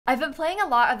I've been playing a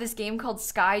lot of this game called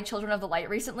Sky Children of the Light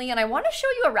recently, and I want to show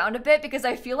you around a bit because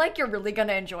I feel like you're really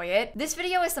gonna enjoy it. This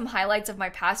video is some highlights of my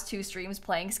past 2 streams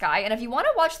playing Sky, and if you want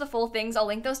to watch the full things, I'll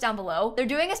link those down below. They're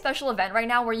doing a special event right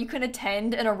now where you can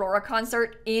attend an Aurora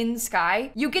concert in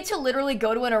Sky. You get to literally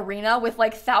go to an arena with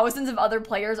like thousands of other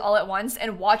players all at once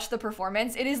and watch the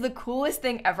performance. It is the coolest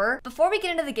thing ever. Before we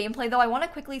get into the gameplay though, I want to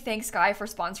quickly thank Sky for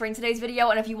sponsoring today's video,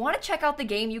 and if you want to check out the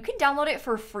game, you can download it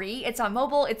for free. It's on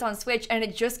mobile, it's on Switch, and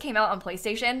it just came out on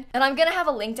PlayStation. And I'm gonna have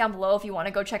a link down below if you want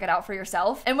to go check it out for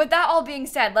yourself. And with that all being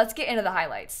said, let's get into the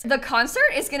highlights. The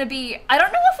concert is gonna be, I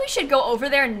don't know if we should go over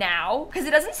there now because it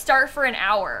doesn't start for an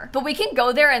hour, but we can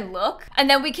go there and look, and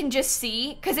then we can just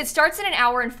see, because it starts in an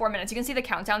hour and 4 minutes. You can see the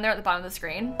countdown there at the bottom of the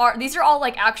screen. These are all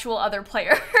like actual other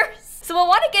players. So we'll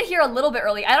want to get here a little bit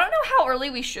early. I don't know how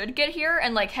early we should get here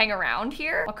and like hang around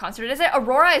here. What concert is it?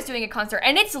 Aurora is doing a concert,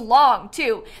 and it's long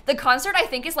too. The concert I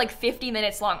think is like 50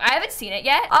 minutes long. I haven't seen it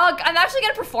yet. I'm actually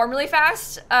gonna perform really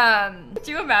fast.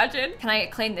 Do you imagine? Can I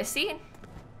claim this seat?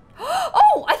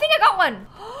 Oh, I think I got one.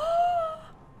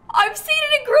 I'm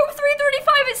seated in group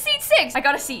 335 at seat 6. I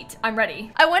got a seat. I'm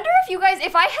ready. I wonder if you guys,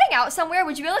 if I hang out somewhere,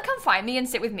 would you be able to come find me and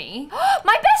sit with me?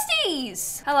 My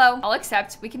besties! Hello. I'll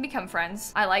accept. We can become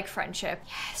friends. I like friendship.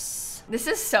 Yes. This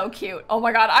is so cute. Oh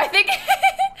my god. I think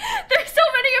there's so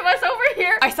many of us over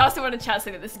here. I saw someone in chat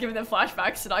say that this is giving them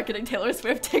flashbacks to not getting Taylor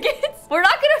Swift tickets. We're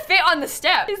not gonna fit on the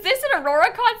step. Is this an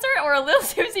Aurora concert or a Lil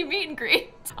Simsie meet and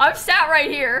greet? I'm sat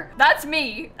right here. That's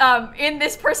me in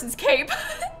this person's cape.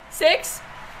 6,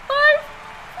 5,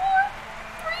 4,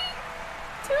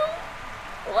 3,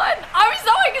 2, 1. I'm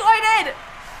so excited!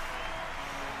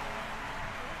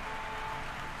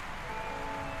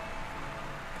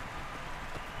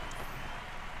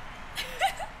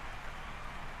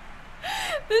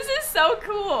 This is so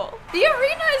cool. The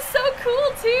arena is so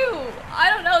cool too. I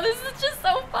don't know, this is just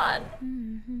so fun.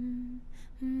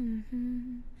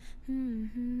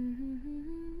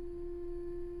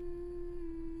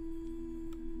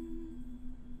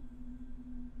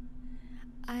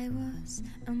 I was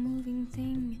a moving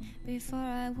thing before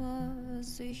I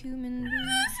was a human being.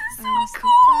 This is so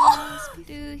cool!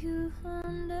 Do you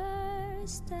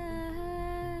understand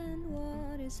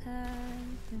what is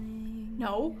happening?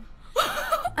 No.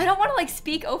 I don't want to like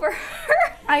speak over her.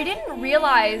 I didn't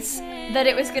realize that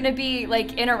it was gonna be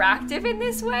like interactive in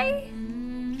this way.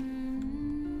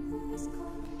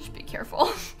 Should be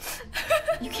careful.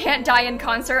 You can't die in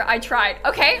concert. I tried.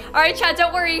 Okay. All right, chat,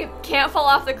 don't worry. Can't fall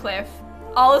off the cliff.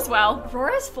 All is well.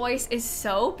 Aurora's voice is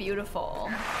so beautiful.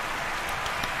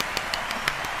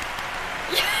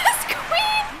 Yes,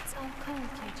 queen! It's all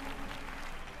complicated.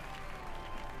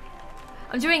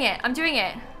 I'm doing it. I'm doing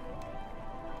it.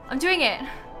 I'm doing it.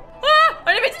 Ah!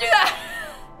 I didn't mean to do that.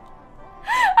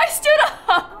 I stood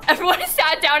up. Everyone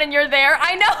sat down and you're there.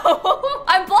 I know.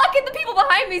 I'm blocking the people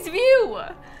behind me's view.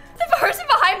 The person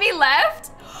behind me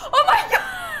left. Oh my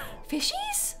god.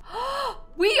 Fishies?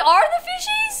 We are the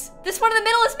fishies? This one in the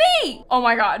middle is me. Oh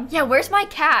my god. Yeah, where's my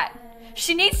cat?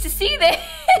 She needs to see this.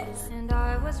 And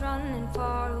I was running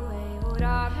far away.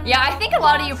 Yeah, I think a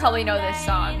lot of you probably know this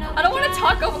song. I don't want to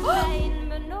talk over.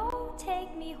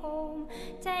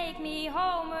 Take me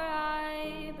home where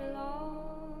I belong.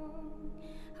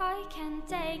 I can't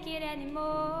take it anymore.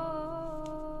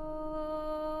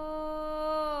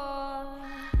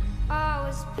 I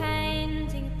was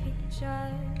painting a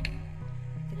picture.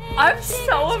 I'm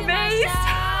so amazed.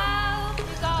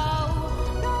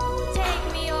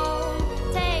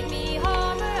 Take me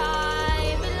home where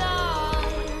I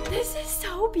belong. This is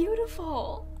so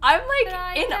beautiful. I'm like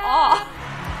in awe.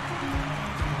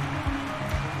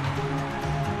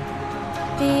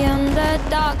 The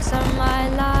underdogs are my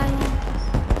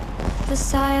lives, the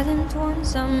silent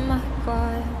ones are my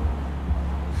choir.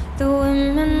 The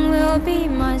women will be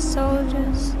my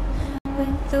soldiers,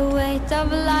 with the weight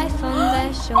of life on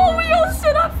their shoulders. Oh, we all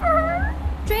stood up for her.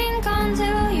 Drink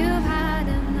until you've had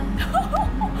enough.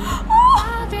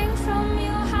 I'll drink from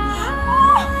your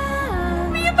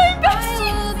hand. Me and my bestie.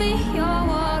 I will be your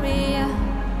warrior.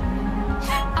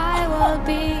 I will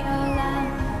be your lamb.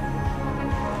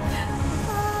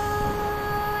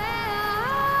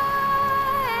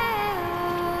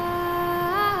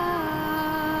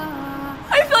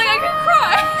 I feel like I could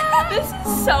cry. This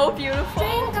is so beautiful.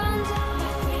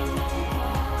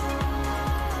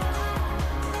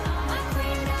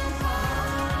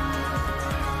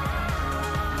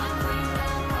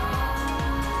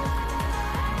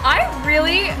 I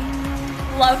really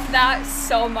loved that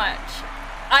so much.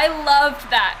 I loved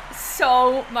that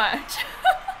so much.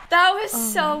 That was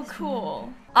so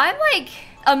cool. I'm like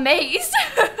amazed.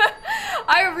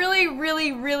 I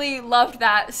really loved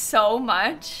that so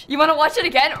much. You want to watch it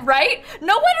again, right?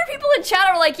 No wonder people in chat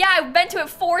are like, yeah, I've been to it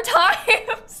 4 times.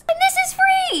 And this is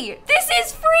free. This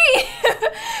is free.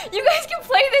 You guys can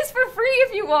play this for free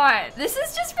if you want. This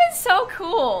has just been so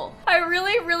cool. I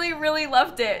really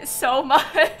loved it so much.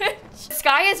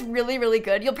 Sky is really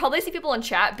good. You'll probably see people in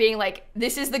chat being like,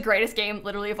 this is the greatest game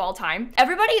literally of all time.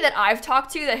 Everybody that I've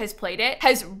talked to that has played it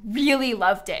has really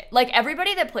loved it. Like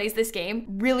everybody that plays this game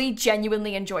really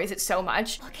genuinely enjoys it so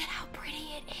much. Look at how pretty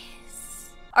it is.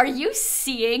 Are you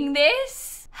seeing this?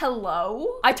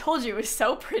 Hello? I told you it was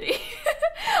so pretty.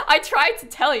 I tried to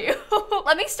tell you.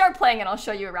 Let me start playing and I'll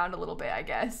show you around a little bit, I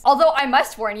guess. Although I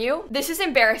must warn you, this is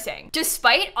embarrassing.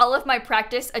 Despite all of my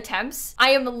practice attempts,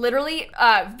 I am literally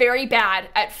very bad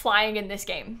at flying in this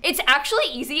game. It's actually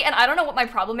easy and I don't know what my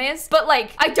problem is, but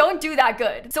like, I don't do that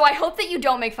good. So I hope that you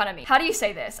don't make fun of me. How do you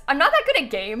say this? I'm not that good at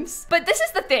games, but this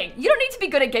is the thing. You don't need to be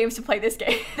good at games to play this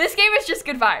game. This game is just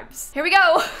good vibes. Here we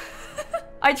go.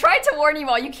 I tried to warn you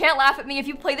all, you can't laugh at me. If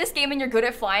you play this game and you're good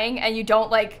at flying and you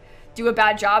don't like do a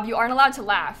bad job, you aren't allowed to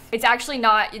laugh. It's actually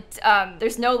not,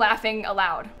 there's no laughing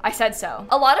allowed. I said so.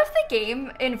 A lot of the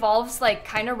game involves like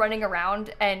kind of running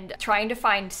around and trying to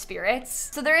find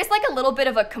spirits. So there is like a little bit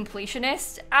of a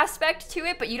completionist aspect to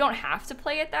it, but you don't have to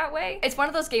play it that way. It's one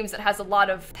of those games that has a lot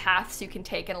of paths you can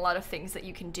take and a lot of things that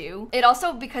you can do. It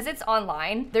also, because it's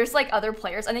online, there's like other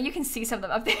players, and then you can see some of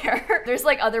them up there. There's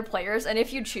like other players, and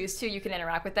if you choose to, you can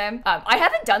interact with them. I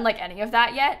haven't done like any of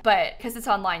that yet, but because it's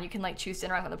online, you can like choose to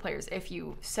interact with other players if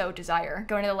you so desire.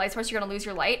 Going to the light source, you're gonna lose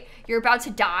your light. You're about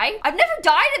to die. I've never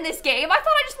died in this game. I thought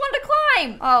I just wanted to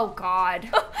climb. Oh God.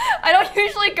 I don't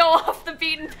usually go off the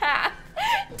beaten path.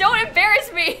 Don't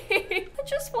embarrass me. I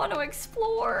just want to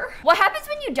explore. What happens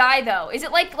when you die though? Is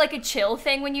it like a chill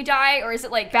thing when you die, or is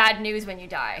it like bad news when you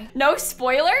die? No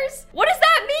spoilers? What does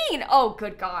that mean? Oh,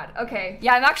 good God. Okay.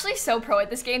 Yeah, I'm actually so pro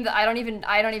at this game that I don't even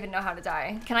know how to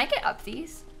die. Can I get up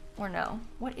these or no?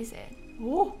 What is it?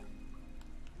 Ooh.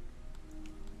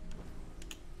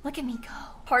 Look at me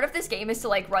go. Part of this game is to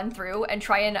like run through and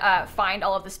try and find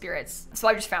all of the spirits. So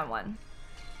I just found one.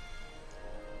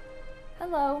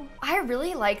 Hello. I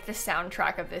really like the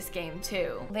soundtrack of this game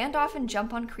too. Land off and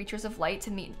jump on creatures of light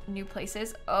to meet new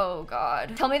places. Oh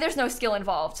God. Tell me there's no skill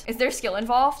involved. Is there skill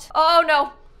involved? Oh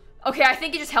no. Okay, I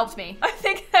think it just helped me. I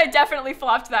think I definitely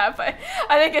flopped that, but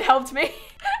I think it helped me.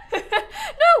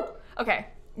 No. Okay.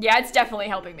 Yeah, it's definitely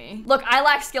helping me. Look, I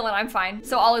lack skill and I'm fine.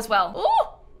 So all is well. Ooh.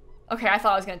 Okay, I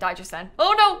thought I was gonna die just then.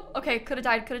 Oh no! Okay, could've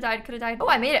died. Oh,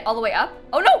 I made it all the way up.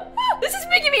 Oh no! This is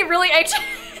making me really anxious.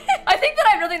 I think that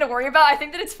I have nothing to worry about. I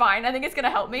think that it's fine. I think it's gonna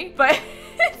help me, but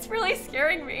it's really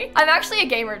scaring me. I'm actually a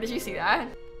gamer, did you see that?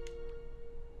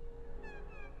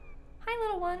 Hi,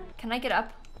 little one. Can I get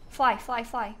up? Fly.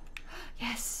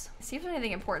 Yes. See if there's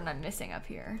anything important I'm missing up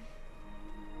here.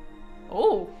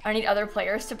 Oh, I need other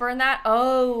players to burn that.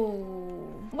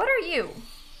 Oh, what are you?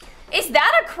 Is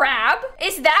that a crab?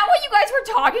 Is that what you guys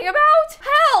were talking about?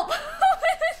 Help!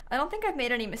 I don't think I've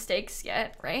made any mistakes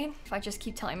yet, right? If I just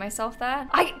keep telling myself that.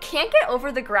 I can't get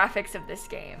over the graphics of this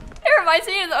game. It reminds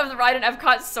me of the ride in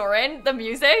Epcot Soarin', the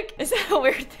music. Is that a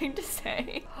weird thing to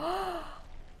say?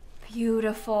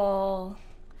 Beautiful.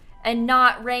 And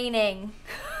not raining.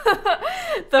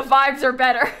 The vibes are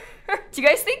better. Do you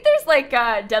guys think there's like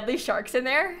deadly sharks in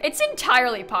there? It's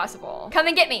entirely possible. Come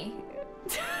and get me.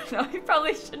 No, I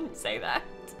probably shouldn't say that.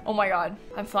 Oh my God,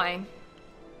 I'm flying.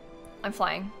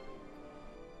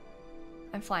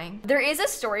 There is a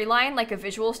storyline, like a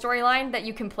visual storyline that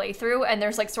you can play through, and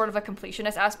there's like sort of a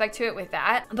completionist aspect to it with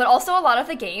that. But also a lot of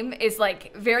the game is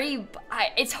like very,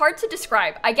 it's hard to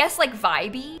describe. I guess like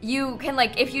vibey. You can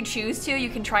like, if you choose to, you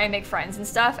can try and make friends and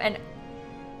stuff. And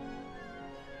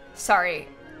sorry,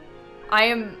 I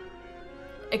am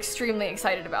extremely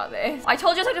excited about this. I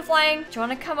told you I was like flying. Do you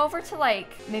want to come over to like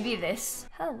maybe this?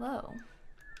 Hello.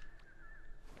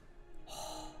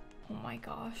 Oh my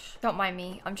gosh. Don't mind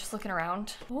me. I'm just looking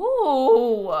around.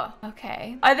 Ooh.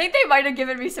 Okay. I think they might have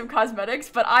given me some cosmetics,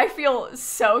 but I feel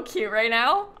so cute right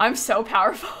now. I'm so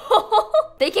powerful.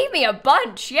 They gave me a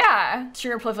bunch. Yeah.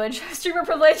 Streamer privilege. Streamer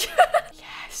privilege.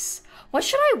 Yes. What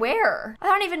should I wear? I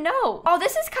don't even know. Oh,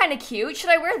 this is kind of cute. Should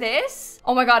I wear this?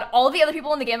 Oh my God, all the other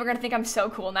people in the game are gonna think I'm so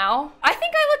cool now. I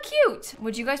think I look cute.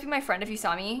 Would you guys be my friend if you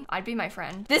saw me? I'd be my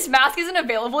friend. This mask isn't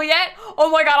available yet. Oh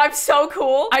my God, I'm so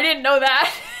cool. I didn't know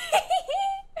that.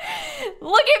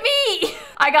 Look at me.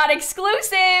 I got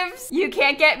exclusives. You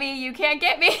can't get me. You can't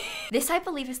get me. This, I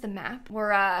believe, is the map.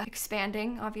 We're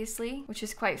expanding, obviously, which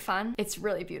is quite fun. It's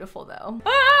really beautiful though.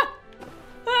 Ah!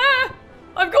 Ah!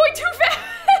 I'm going too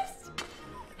fast.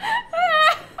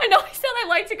 I know I said I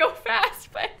like to go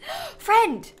fast, but...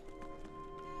 Friend!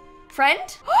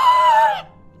 Friend?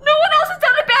 No one else has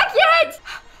done it back yet!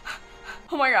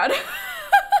 Oh my god.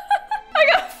 I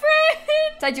got a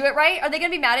friend! Did I do it right? Are they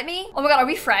gonna be mad at me? Oh my god, are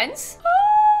we friends?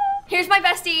 Here's my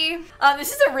bestie.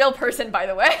 This is a real person, by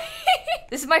the way.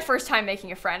 This is my first time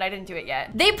making a friend. I didn't do it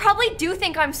yet. They probably do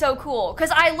think I'm so cool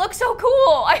because I look so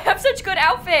cool. I have such good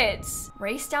outfits.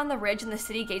 Race down the ridge and the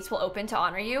city gates will open to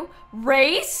honor you.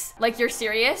 Race? Like you're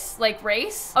serious? Like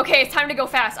race? Okay, it's time to go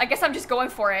fast. I guess I'm just going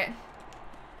for it.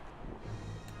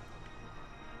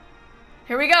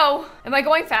 Here we go. Am I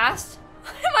going fast?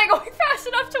 Am I going fast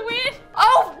enough to win?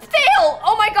 Oh, fail!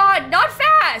 Oh my god, not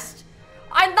fast!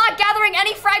 I'm not gathering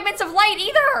any fragments of light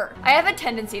either. I have a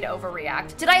tendency to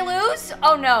overreact. Did I lose?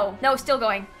 Oh no. No, still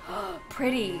going.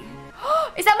 Pretty.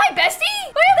 Is that my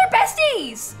bestie? Why are there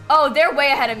besties? Oh, they're way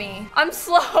ahead of me. I'm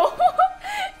slow.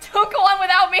 Don't go on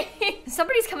without me.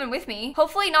 Somebody's coming with me.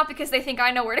 Hopefully not because they think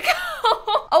I know where to go.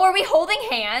 Oh, are we holding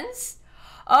hands?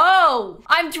 Oh,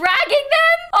 I'm dragging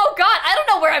them? Oh god, I don't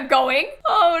know where I'm going.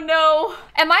 Oh no.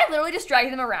 Am I literally just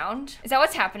dragging them around? Is that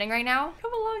what's happening right now?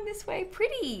 Come along this way,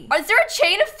 pretty. Is there a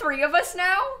chain of 3 of us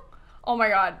now? Oh my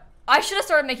god. I should have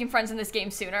started making friends in this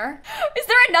game sooner. Is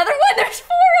there another one? There's 4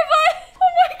 of us.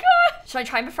 Oh my god. Should I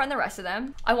try and befriend the rest of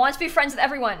them? I want to be friends with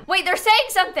everyone. Wait, they're saying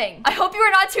something. I hope you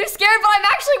are not too scared, but I'm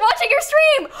actually watching your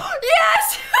stream.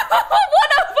 Yes!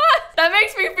 One of us. That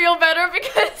makes me feel better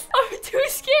because I'm too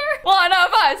scared. One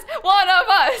of us. One of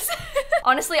us.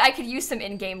 Honestly, I could use some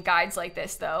in-game guides like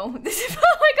this though. This is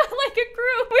like a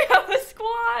group. We have a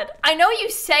squad. I know you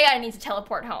say I need to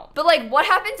teleport home, but like what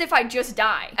happens if I just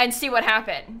die and see what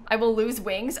happened? I will lose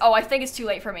wings. Oh, I think it's too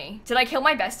late for me. Did I kill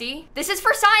my bestie? This is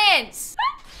for science.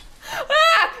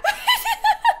 Ah!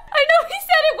 I know he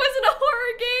said it wasn't a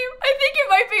horror game. I think it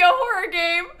might be a horror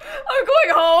game. I'm going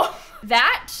home.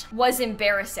 That was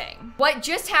embarrassing. What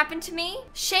just happened to me?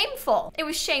 Shameful. It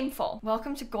was shameful.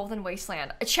 Welcome to Golden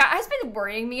Wasteland. A chat has been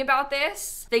worrying me about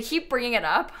this. They keep bringing it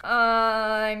up.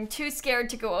 I'm too scared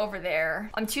to go over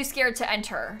there. I'm too scared to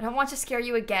enter. I don't want to scare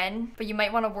you again, but you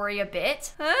might want to worry a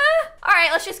bit. Huh? All right,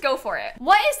 let's just go for it.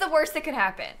 What is the worst that could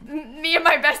happen? Me and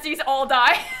my besties all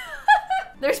die.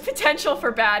 There's potential for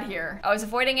bad here. I was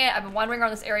avoiding it. I've been wandering around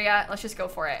this area. Let's just go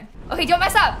for it. Okay, don't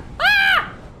mess up.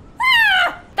 Ah!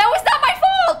 Ah! That was not my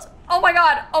fault! Oh my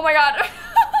god. Oh my god.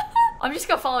 I'm just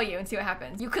gonna follow you and see what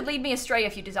happens. You could lead me astray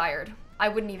if you desired. I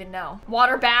wouldn't even know.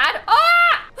 Water bad?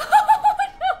 Ah! No.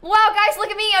 Wow, guys,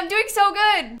 look at me. I'm doing so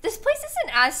good. This place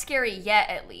isn't as scary yet,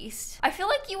 at least. I feel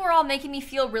like you were all making me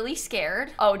feel really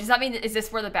scared. Oh, does that mean, is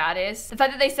this where the bad is? The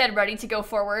fact that they said ready to go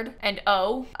forward and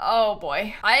oh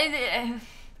boy.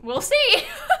 We'll see.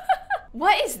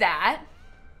 What is that?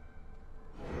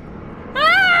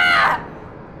 Ah!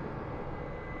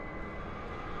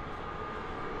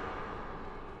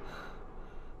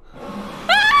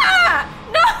 Ah!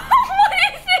 No! What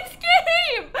is this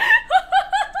game?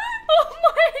 Oh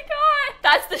my god!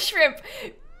 That's the shrimp.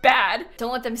 Bad.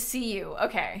 Don't let them see you.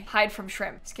 Okay. Hide from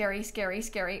shrimp. Scary, scary,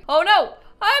 scary. Oh no!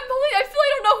 I feel I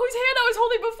don't know whose hand I was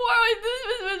holding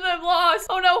before. I'm lost.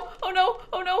 Oh no, oh no,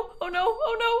 oh no, oh no,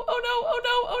 oh no, oh no, oh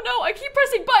no, oh no. I keep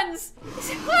pressing buttons.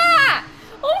 Ah!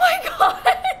 Oh my god.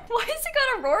 Why is it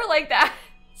gonna roar like that?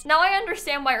 Now I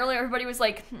understand why earlier everybody was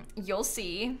like, you'll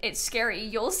see. It's scary,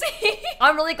 you'll see.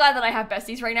 I'm really glad that I have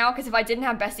besties right now because if I didn't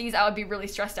have besties, I would be really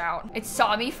stressed out. It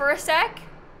saw me for a sec.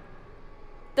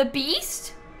 The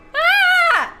beast?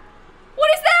 Ah! What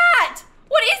is that?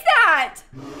 What is that?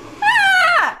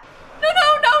 Ah! No,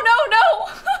 no, no, no,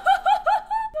 no.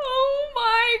 Oh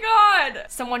my god.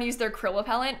 Someone used their krill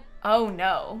repellent. Oh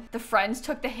no. The friends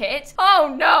took the hit.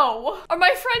 Oh no. Are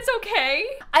my friends okay?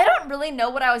 I don't really know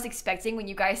what I was expecting when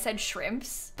you guys said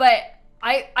shrimps, but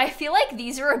I feel like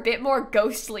these are a bit more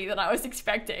ghostly than I was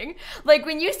expecting. Like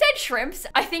when you said shrimps,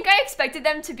 I think I expected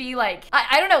them to be like,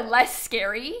 I don't know, less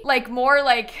scary, like more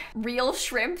like real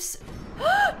shrimps.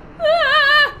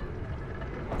 Ah!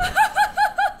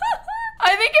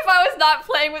 I think if I was not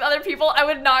playing with other people, I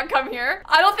would not come here.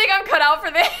 I don't think I'm cut out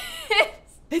for this.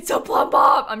 It's a plum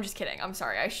bob. I'm just kidding. I'm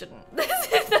sorry. I shouldn't.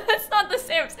 That's not The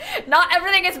Sims. Not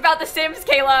everything is about The Sims,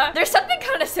 Kayla. There's something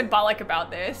kind of symbolic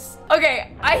about this.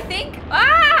 Okay, I think...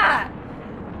 Ah!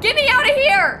 Get me out of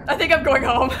here! I think I'm going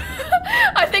home.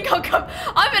 I think I'll come...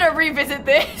 I'm gonna revisit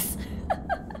this.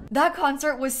 That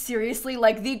concert was seriously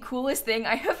like the coolest thing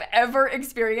I have ever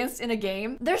experienced in a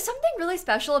game. There's something really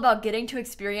special about getting to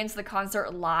experience the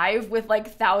concert live with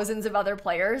like thousands of other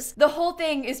players. The whole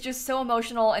thing is just so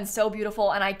emotional and so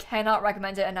beautiful, and I cannot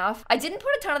recommend it enough. I didn't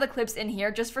put a ton of the clips in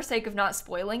here just for sake of not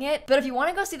spoiling it, but if you want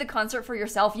to go see the concert for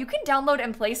yourself, you can download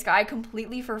and play Sky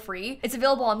completely for free. It's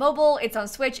available on mobile, it's on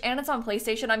Switch, and it's on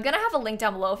PlayStation. I'm gonna have a link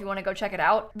down below if you want to go check it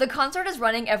out. The concert is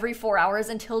running every 4 hours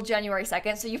until January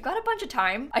 2nd, so you've got a bunch of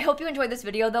time. I hope you enjoyed this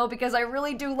video though, because I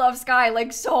really do love Sky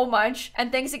like so much.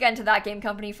 And thanks again to That Game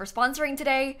Company for sponsoring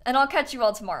today, and I'll catch you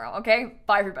all tomorrow, okay?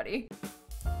 Bye everybody.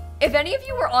 If any of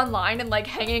you were online and like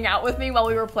hanging out with me while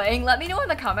we were playing, let me know in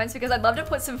the comments because I'd love to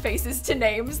put some faces to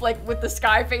names, like with the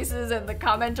Sky faces and the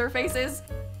commenter faces.